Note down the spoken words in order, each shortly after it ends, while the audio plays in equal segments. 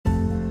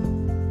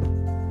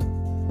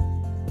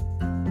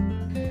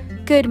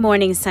Good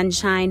morning,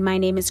 sunshine. My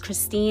name is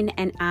Christine,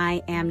 and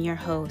I am your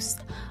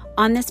host.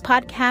 On this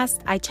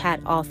podcast, I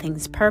chat all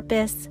things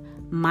purpose,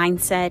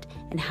 mindset,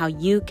 and how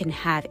you can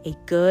have a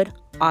good,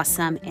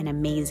 awesome, and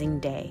amazing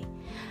day.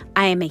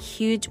 I am a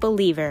huge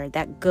believer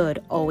that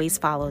good always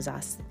follows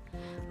us.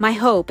 My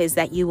hope is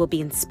that you will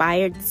be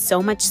inspired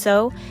so much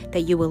so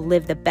that you will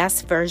live the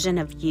best version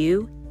of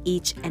you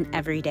each and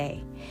every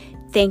day.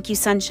 Thank you,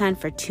 sunshine,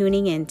 for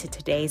tuning in to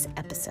today's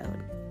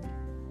episode.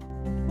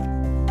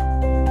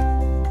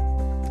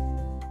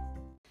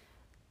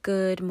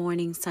 Good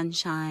morning,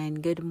 sunshine.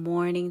 Good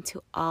morning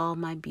to all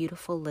my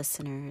beautiful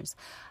listeners.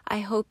 I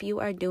hope you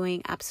are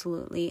doing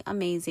absolutely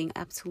amazing,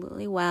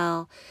 absolutely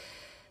well,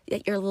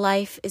 that your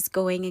life is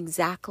going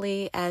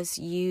exactly as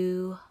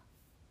you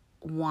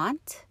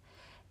want,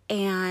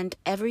 and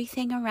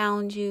everything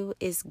around you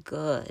is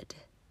good.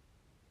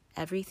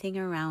 Everything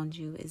around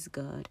you is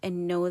good.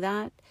 And know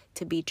that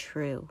to be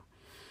true.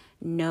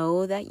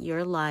 Know that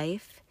your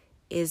life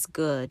is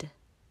good.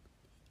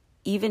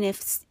 Even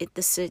if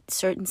the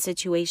certain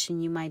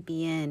situation you might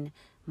be in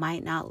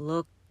might not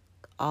look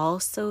all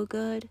so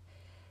good,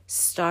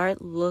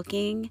 start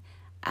looking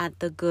at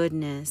the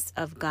goodness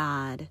of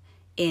God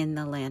in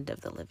the land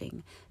of the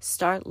living.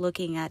 Start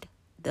looking at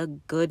the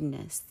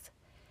goodness.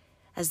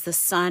 As the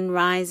sun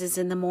rises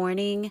in the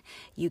morning,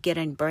 you get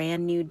a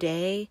brand new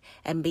day,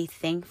 and be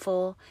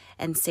thankful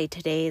and say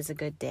today is a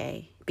good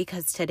day,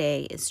 because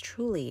today is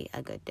truly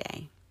a good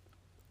day.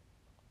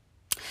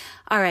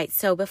 All right,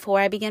 so before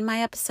I begin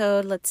my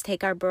episode, let's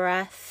take our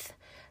breath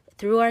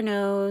through our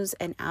nose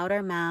and out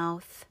our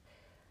mouth.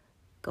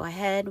 Go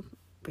ahead,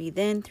 breathe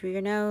in through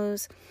your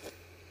nose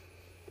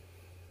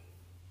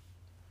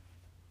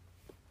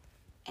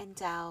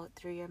and out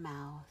through your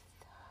mouth.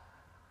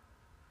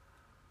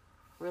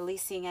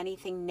 Releasing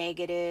anything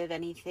negative,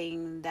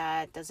 anything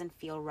that doesn't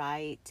feel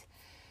right.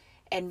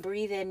 And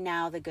breathe in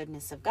now the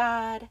goodness of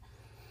God.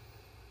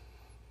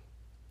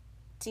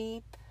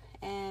 Deep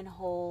and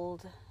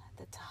hold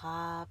the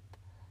top,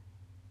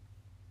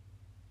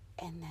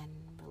 and then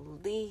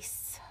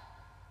release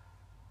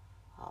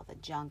all the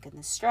junk and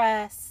the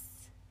stress,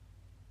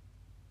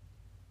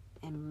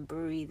 and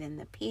breathe in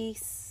the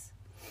peace,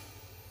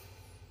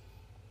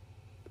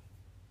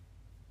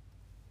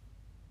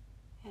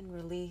 and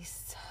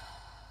release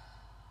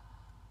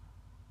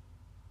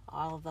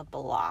all the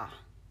blah.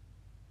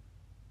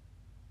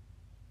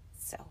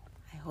 So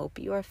I hope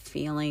you are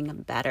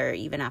feeling better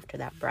even after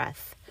that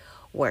breath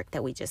work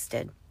that we just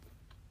did.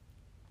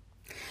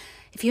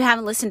 If you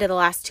haven't listened to the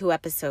last two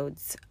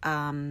episodes,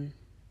 and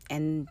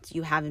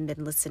you haven't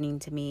been listening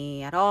to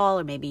me at all,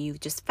 or maybe you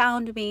just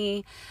found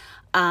me,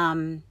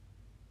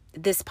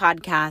 this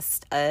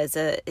podcast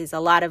is a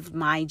lot of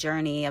my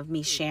journey of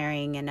me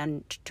sharing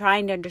and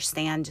trying to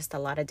understand just a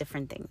lot of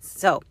different things.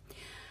 So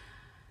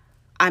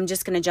I'm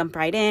just going to jump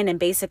right in. And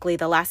basically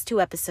the last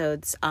two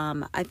episodes,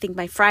 I think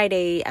my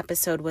Friday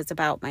episode was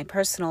about my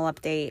personal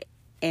update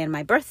and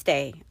my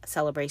birthday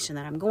celebration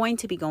that I'm going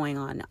to be going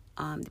on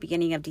the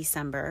beginning of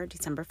December.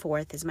 December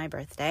 4th is my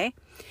birthday,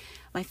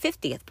 my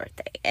 50th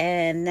birthday.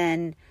 And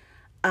then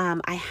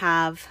I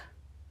have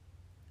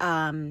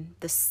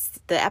the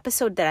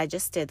episode that I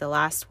just did, the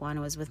last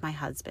one, was with my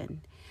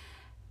husband.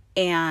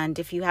 And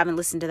if you haven't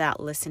listened to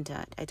that, listen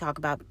to it. I talk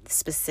about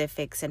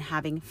specifics and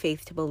having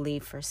faith to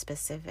believe for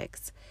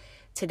specifics.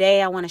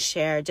 Today I want to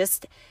share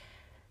just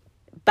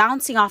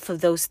bouncing off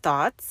of those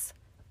thoughts,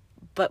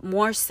 but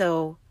more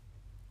so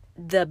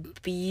the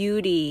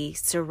beauty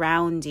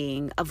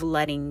surrounding of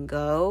letting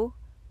go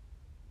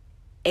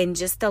and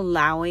just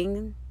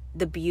allowing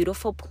the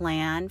beautiful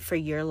plan for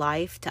your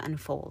life to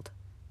unfold.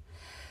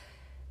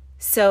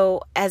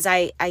 So as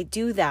I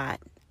do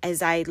that,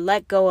 as I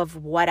let go of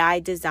what I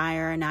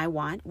desire and I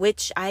want,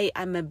 which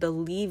I'm a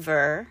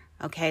believer,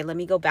 okay, let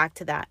me go back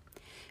to that,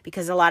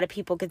 because a lot of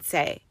people could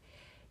say,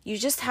 you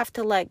just have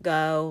to let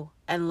go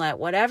and let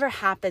whatever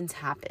happens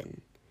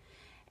happen.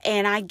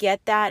 And I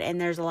get that,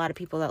 and there's a lot of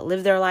people that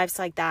live their lives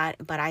like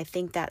that, but I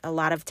think that a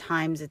lot of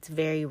times it's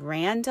very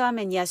random,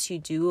 and yes, you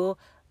do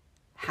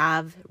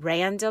have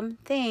random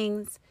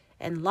things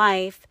in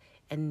life,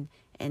 and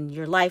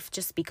your life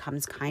just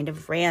becomes kind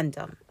of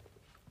random.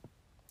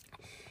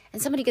 And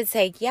somebody could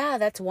say, yeah,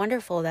 that's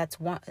wonderful, that's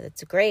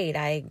great,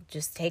 I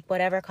just take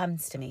whatever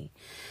comes to me.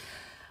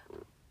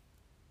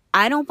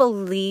 I don't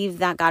believe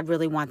that God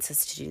really wants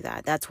us to do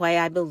that. That's why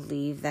I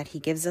believe that He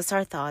gives us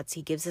our thoughts,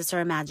 He gives us our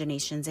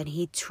imaginations, and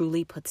He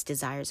truly puts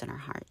desires in our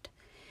heart.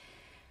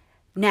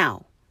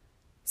 Now,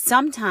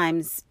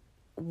 sometimes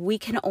we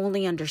can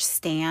only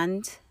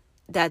understand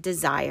that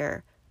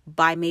desire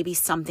by maybe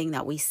something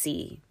that we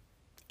see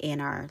in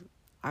our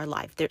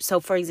life. So,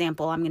 for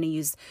example, I'm going to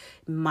use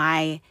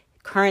my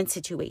current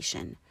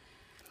situation.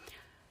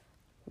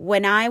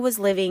 When I was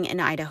living in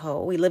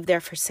Idaho, we lived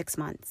there for 6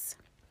 months.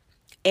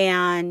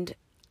 And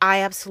I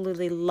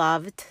absolutely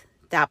loved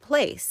that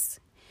place.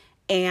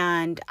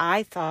 And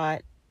I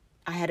thought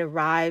I had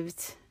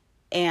arrived.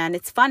 And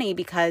it's funny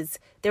because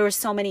there were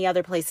so many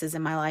other places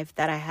in my life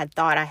that I had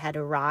thought I had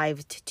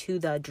arrived to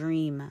the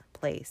dream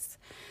place.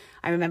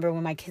 I remember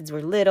when my kids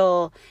were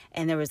little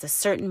and there was a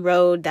certain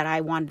road that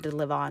I wanted to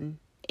live on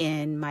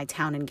in my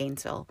town in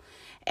Gainesville.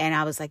 And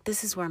I was like,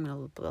 this is where I'm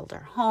going to build our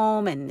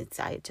home. And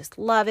I just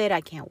love it.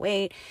 I can't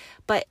wait.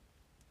 But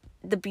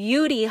the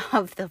beauty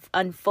of the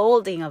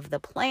unfolding of the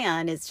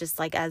plan is just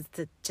like as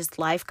just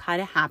life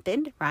kind of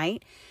happened,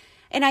 right?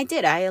 And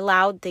I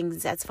allowed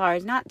things as far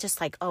as not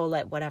just like, oh,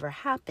 let whatever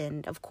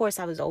happened. Of course,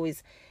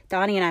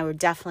 Donnie and I were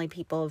definitely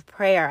people of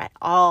prayer at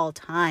all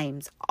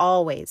times,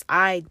 always.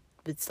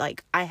 It's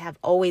like, I have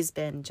always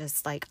been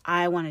just like,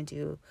 I want to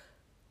do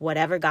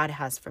whatever God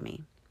has for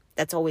me.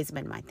 That's always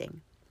been my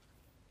thing.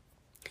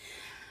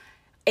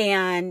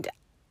 And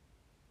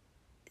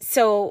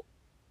so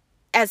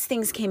as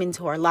things came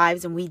into our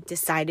lives and we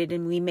decided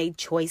and we made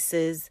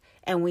choices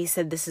and we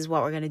said, this is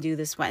what we're going to do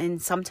this way.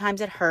 And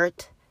sometimes it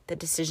hurt. The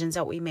decisions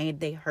that we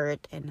made, they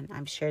hurt. And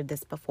I've shared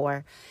this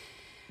before.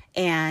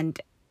 And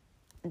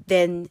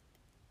then,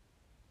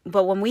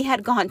 but when we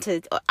had gone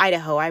to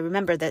Idaho, I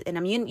remember that, and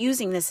I'm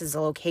using this as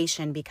a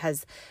location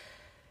because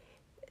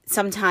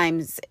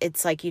sometimes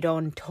it's like you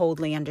don't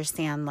totally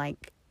understand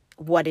like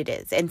what it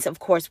is. And so of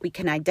course we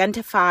can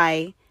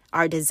identify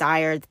our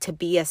desire to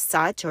be as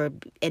such,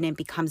 and it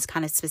becomes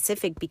kind of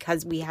specific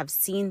because we have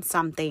seen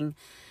something,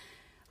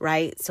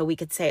 right? So we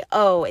could say,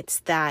 oh, it's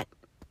that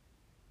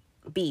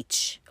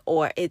beach,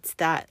 or it's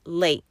that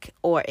lake,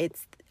 or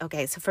it's,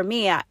 okay. So for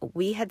me,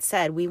 we had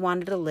said we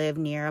wanted to live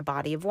near a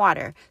body of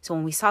water. So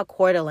when we saw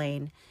Coeur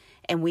d'Alene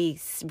and we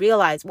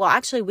realized, well,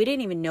 actually we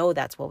didn't even know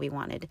that's what we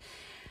wanted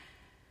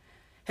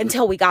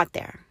until we got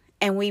there.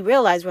 And we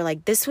realized, we're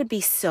like, this would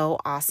be so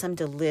awesome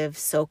to live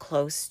so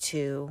close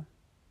to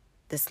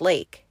this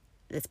lake,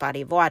 this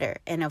body of water.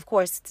 And of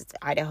course, it's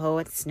Idaho,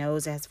 it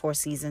snows, it has 4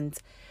 seasons.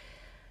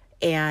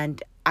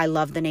 And I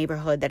love the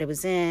neighborhood that it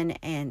was in,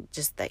 and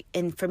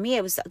and for me,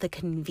 it was the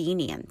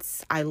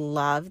convenience. I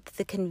loved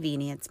the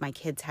convenience. My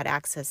kids had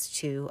access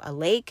to a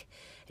lake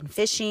and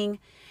fishing,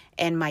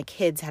 and my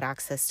kids had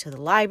access to the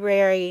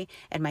library,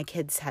 and my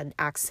kids had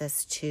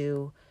access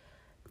to,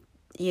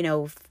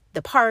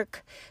 the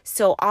park.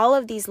 So all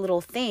of these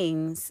little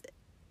things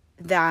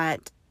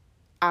that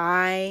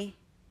I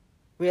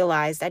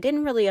realized I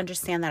didn't really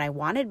understand that I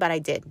wanted, but I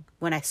did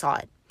when I saw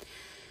it.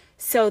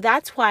 So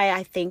that's why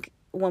I think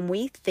when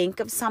we think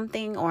of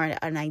something or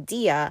an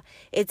idea,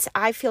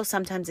 I feel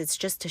sometimes it's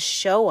just to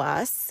show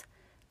us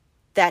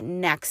that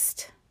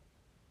next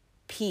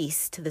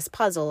piece to this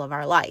puzzle of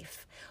our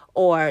life,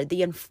 or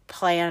the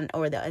plan,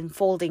 or the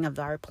unfolding of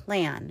our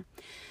plan.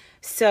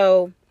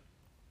 So,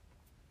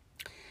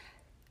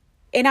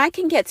 and I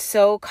can get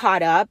so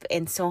caught up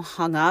and so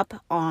hung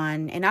up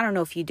on, and I don't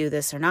know if you do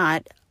this or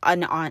not,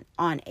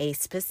 on a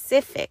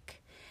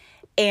specific.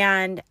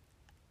 And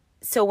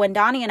so when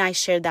Donnie and I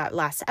shared that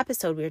last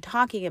episode, we were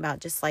talking about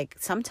just like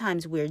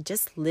sometimes we're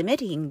just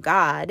limiting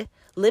God,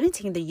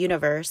 limiting the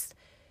universe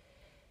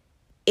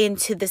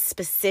into this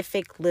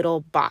specific little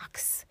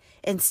box,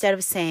 instead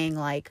of saying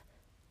like,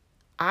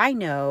 I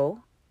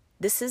know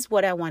this is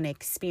what I want to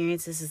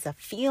experience. This is a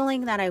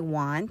feeling that I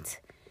want.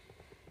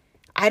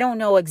 I don't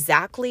know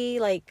exactly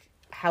like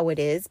how it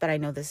is, but I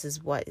know this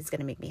is what is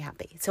going to make me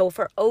happy. So if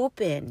we're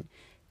open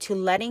to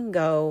letting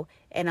go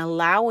and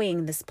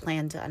allowing this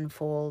plan to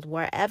unfold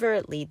wherever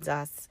it leads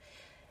us.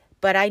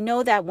 But I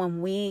know that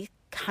when we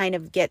kind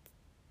of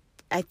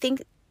I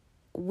think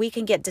we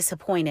can get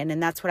disappointed.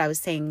 And that's what I was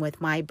saying with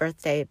my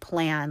birthday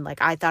plan.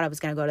 Like I thought I was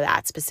going to go to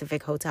that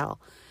specific hotel.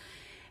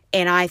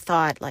 And I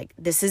thought like,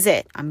 this is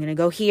it. I'm going to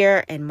go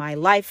here, and my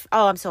life,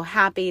 oh, I'm so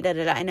happy. Da,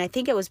 da, da. And I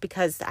think it was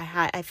because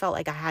I felt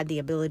like I had the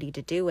ability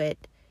to do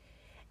it.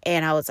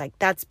 And I was like,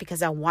 that's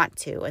because I want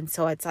to. And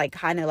so it's like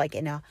kind of like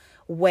in a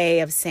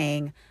way of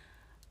saying,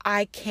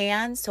 I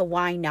can, so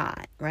why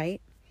not, right?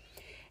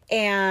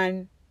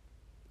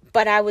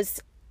 But I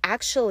was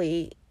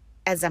actually,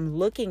 as I'm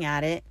looking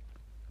at it,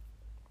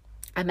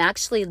 I'm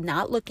actually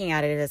not looking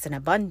at it as an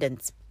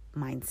abundance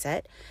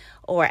mindset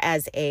or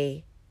as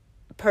a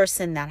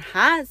person that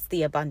has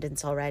the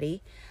abundance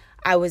already.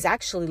 I was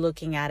actually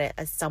looking at it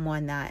as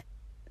someone that,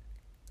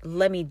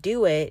 let me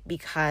do it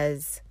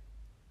because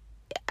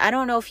I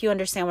don't know if you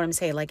understand what I'm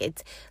saying. Like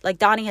it's like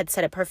Donnie had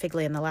said it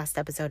perfectly in the last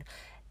episode.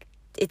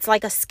 It's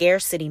like a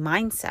scarcity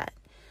mindset.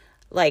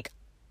 Like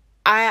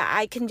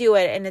I can do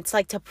it. And it's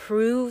like to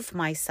prove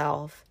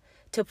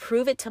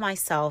it to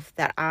myself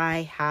that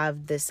I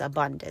have this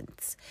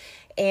abundance.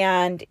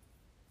 And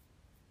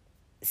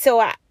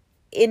so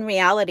in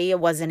reality,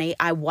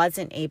 I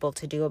wasn't able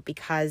to do it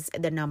because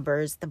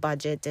the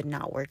budget did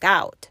not work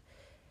out.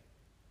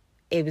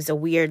 It was a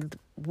weird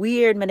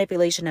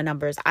manipulation of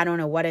numbers. I don't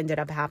know what ended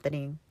up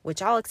happening,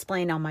 which I'll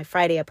explain on my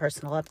Friday, a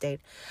personal update,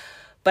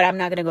 but I'm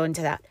not going to go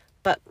into that.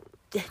 But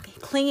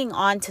clinging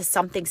on to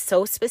something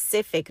so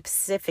specific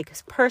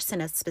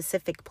person, a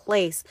specific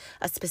place,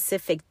 a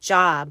specific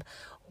job,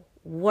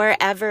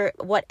 whatever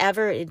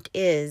it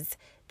is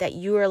that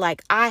you are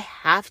like, I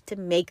have to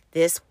make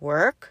this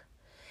work.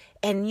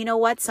 And you know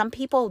what? Some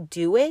people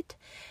do it.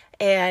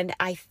 And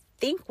I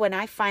think when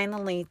I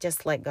finally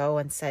just let go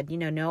and said,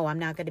 no, I'm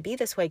not going to be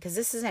this way because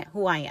this isn't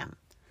who I am.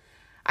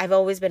 I've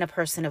always been a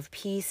person of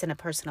peace and a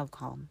person of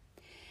calm.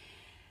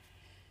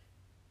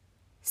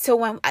 So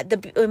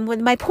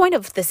when my point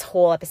of this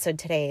whole episode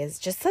today is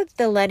just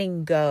the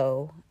letting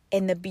go,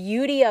 and the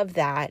beauty of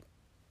that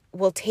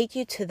will take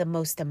you to the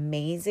most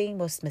amazing,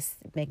 most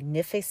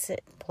magnificent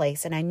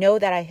place. And I know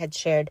that I had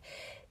shared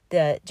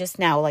just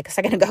now, like a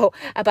second ago,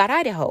 about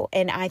Idaho,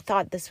 and I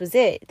thought this was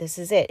it. This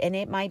is it. And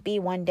it might be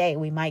one day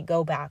we might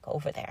go back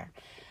over there.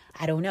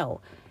 I don't know.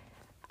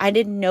 I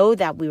didn't know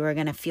that we were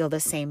going to feel the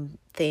same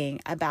thing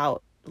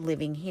about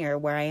living here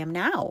where I am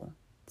now,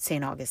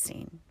 St.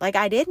 Augustine. Like,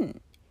 I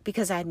didn't,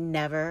 because I'd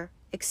never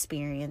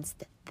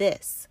experienced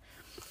this.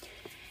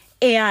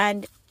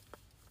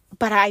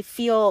 But I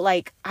feel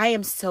like I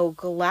am so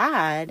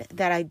glad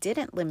that I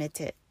didn't limit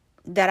it,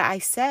 that I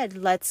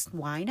said,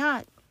 why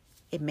not?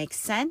 It makes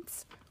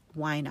sense.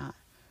 Why not?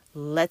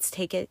 Let's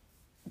take it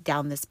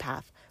down this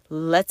path.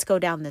 Let's go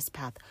down this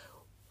path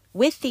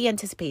with the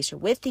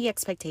anticipation, with the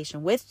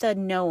expectation, with the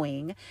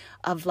knowing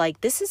of like,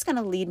 this is going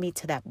to lead me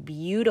to that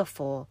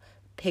beautiful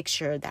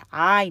picture that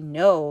I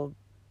know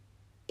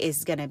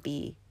is going to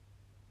be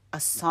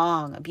a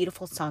song, a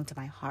beautiful song to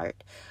my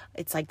heart.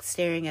 It's like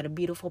staring at a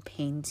beautiful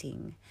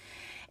painting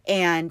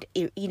and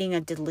eating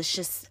a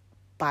delicious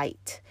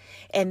bite.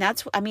 And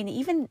that's, I mean,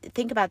 even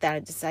think about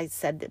that. I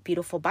said the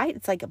beautiful bite.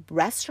 It's like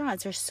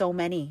restaurants. There's so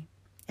many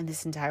in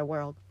this entire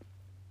world.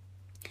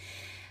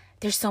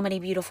 There's so many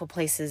beautiful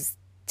places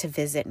to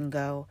visit and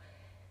go.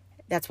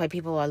 That's why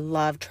people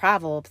love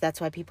travel. That's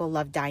why people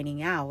love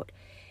dining out.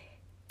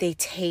 They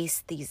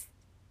taste these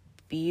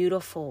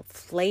beautiful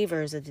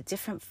flavors of the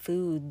different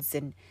foods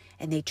and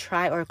they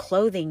try, or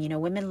clothing,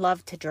 women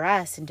love to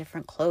dress in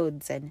different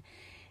clothes and,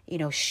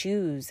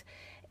 shoes.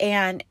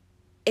 And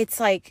it's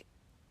like,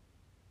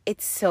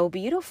 it's so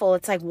beautiful.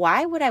 It's like,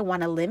 why would I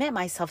want to limit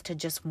myself to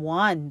just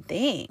one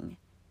thing?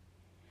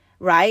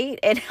 Right?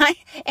 And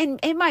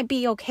it might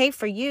be okay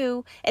for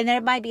you. And then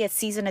it might be a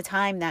season of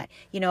time that,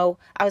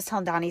 I was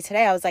telling Donnie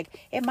today, I was like,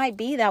 it might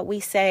be that we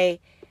say,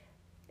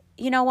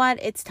 you know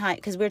what, it's time,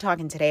 because we're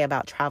talking today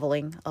about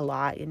traveling a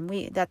lot, and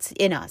that's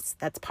in us.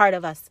 That's part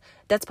of us.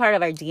 That's part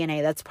of our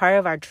DNA. That's part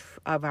of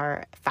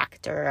our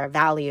factor, our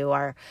value,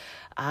 our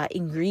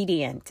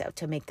ingredient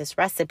to make this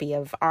recipe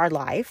of our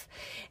life.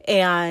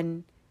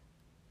 And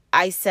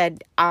I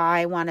said,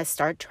 I want to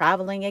start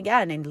traveling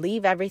again and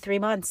leave every 3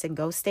 months and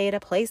go stay at a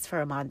place for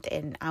a month.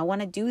 And I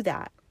want to do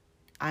that.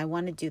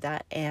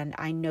 And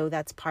I know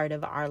that's part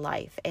of our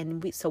life.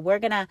 And so we're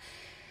going to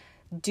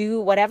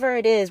do whatever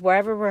it is,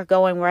 wherever we're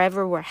going,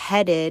 wherever we're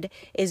headed,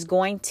 is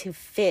going to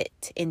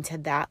fit into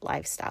that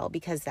lifestyle,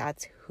 because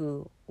that's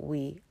who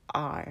we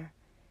are.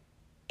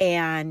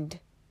 And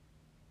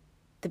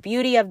the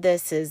beauty of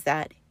this is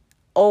that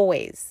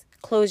always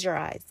close your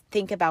eyes.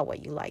 Think about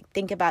what you like.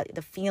 Think about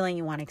the feeling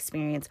you want to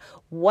experience.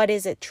 What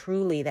is it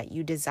truly that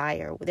you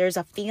desire? There's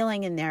a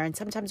feeling in there, and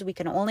sometimes we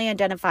can only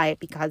identify it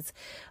because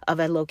of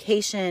a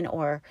location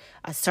or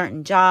a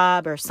certain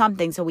job or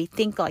something. So we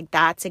think like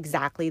that's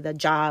exactly the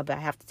job I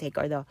have to take,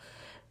 or the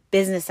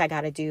business I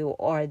got to do,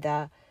 or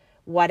the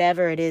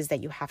whatever it is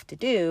that you have to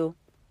do,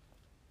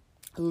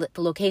 the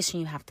location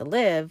you have to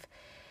live.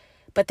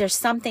 But there's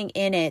something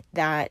in it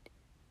that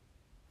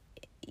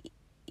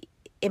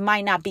it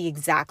might not be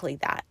exactly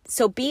that.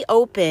 So be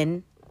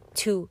open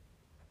to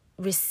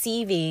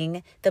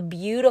receiving the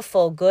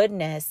beautiful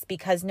goodness,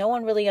 because no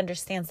one really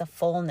understands the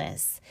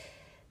fullness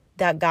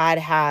that God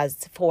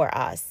has for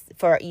us,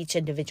 for each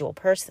individual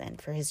person,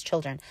 for his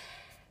children,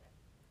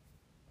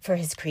 for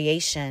his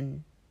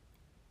creation.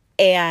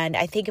 And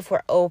I think if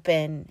we're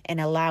open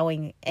and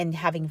allowing and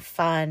having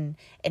fun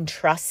and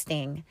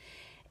trusting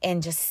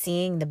and just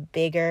seeing the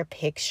bigger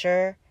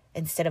picture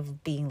instead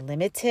of being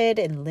limited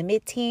and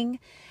limiting,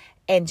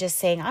 and just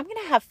saying, I'm going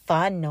to have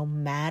fun no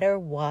matter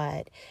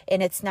what.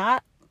 And it's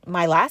not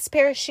my last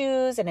pair of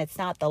shoes, and it's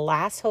not the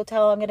last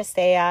hotel I'm going to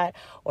stay at,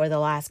 or the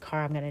last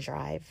car I'm going to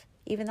drive,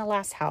 even the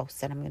last house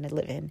that I'm going to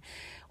live in,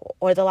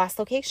 or the last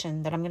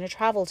location that I'm going to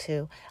travel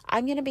to.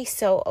 I'm going to be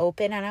so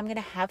open, and I'm going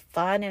to have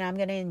fun, and I'm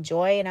going to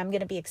enjoy, and I'm going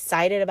to be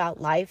excited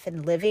about life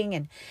and living,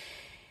 and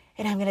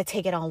I'm going to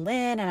take it all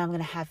in, and I'm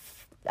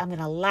going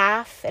to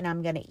laugh, and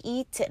I'm going to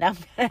eat, and I'm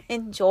going to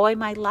enjoy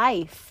my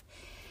life.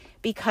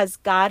 Because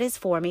God is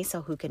for me,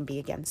 so who can be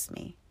against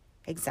me?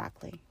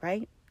 Exactly,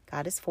 right?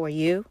 God is for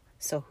you,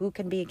 so who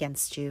can be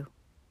against you?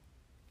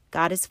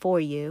 God is for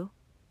you,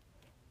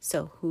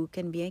 so who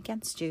can be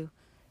against you?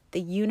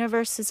 The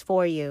universe is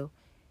for you,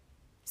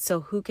 so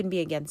who can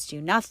be against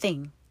you?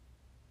 Nothing.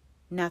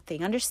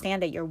 Nothing.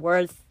 Understand that you're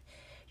worth it.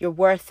 You're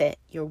worth it.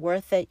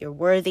 You're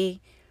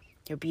worthy.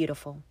 You're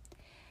beautiful.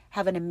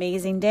 Have an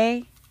amazing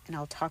day, and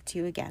I'll talk to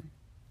you again.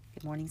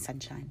 Good morning,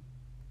 sunshine.